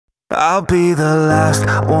I'll be the last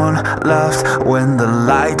one left when the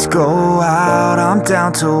lights go out. I'm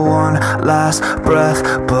down to one last breath,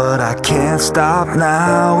 but I can't stop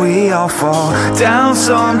now. We all fall down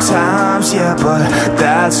sometimes, yeah, but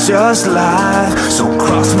that's just life. So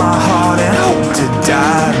cross my heart and hope to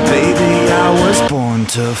die. Baby, I was born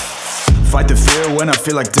to fight the fear when I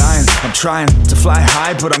feel like dying. I'm trying to fly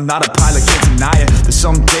high, but I'm not a pilot, can't deny it. There's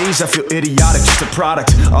some days I feel idiotic, just a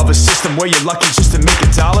product of a system where you're lucky just to make a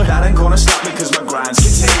dollar. That ain't gonna stop me cause my grind's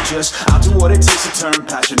contagious. I'll do what it takes to turn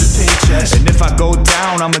passion to paychecks. And if I go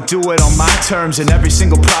down, I'ma do it on my terms. And every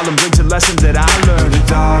single problem brings a lesson that I learned. The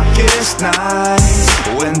darkest nights,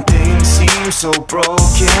 when things seem so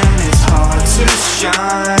broken, it's hard to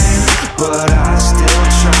shine, but I still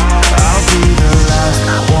try. I'll be the last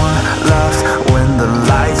one left when the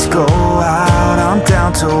lights go out. I'm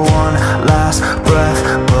down to one last breath,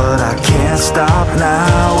 but I can't stop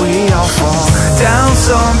now. We all fall down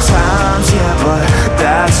sometimes, yeah, but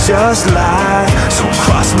that's just life. So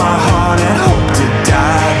cross my heart and hope to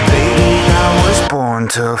die. Baby, I was born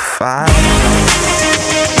to fight.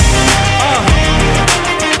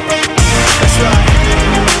 That's right.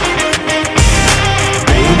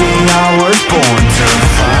 Baby, I was born to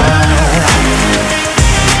fight.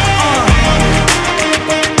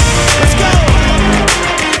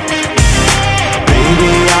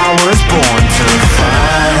 Born to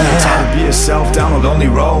fight. Time to be yourself down a lonely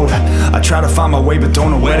road. I try to find my way but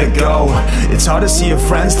don't know where to go. It's hard to see your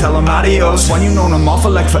friends, tell them adios. When you known them all for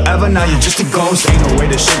like forever, now you're just a ghost. Ain't no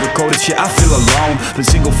way to sugarcoat it, yeah, I feel alone. Been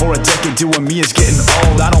single for a decade, doing me is getting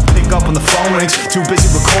old. I don't pick up when the phone rings, too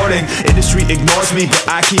busy recording. Industry ignores me, but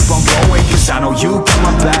I keep on going. Cause I know you got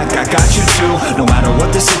my back, I got you too. No matter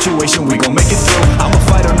what the situation, we gon' make it through. I'm a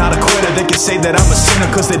fighter, not a quitter. They can say that I'm a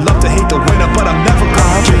sinner cause they love to hate the winner, but I'm never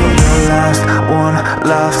gonna give up. The last one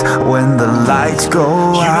left when the lights go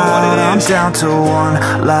out. I'm down to one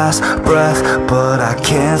last breath, but I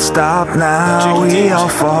can't stop now. We all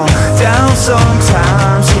fall down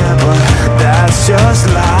sometimes, yeah, but that's just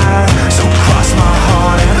life. So cross my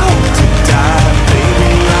heart and hope to die.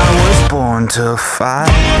 Baby, I was born to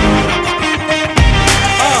fight.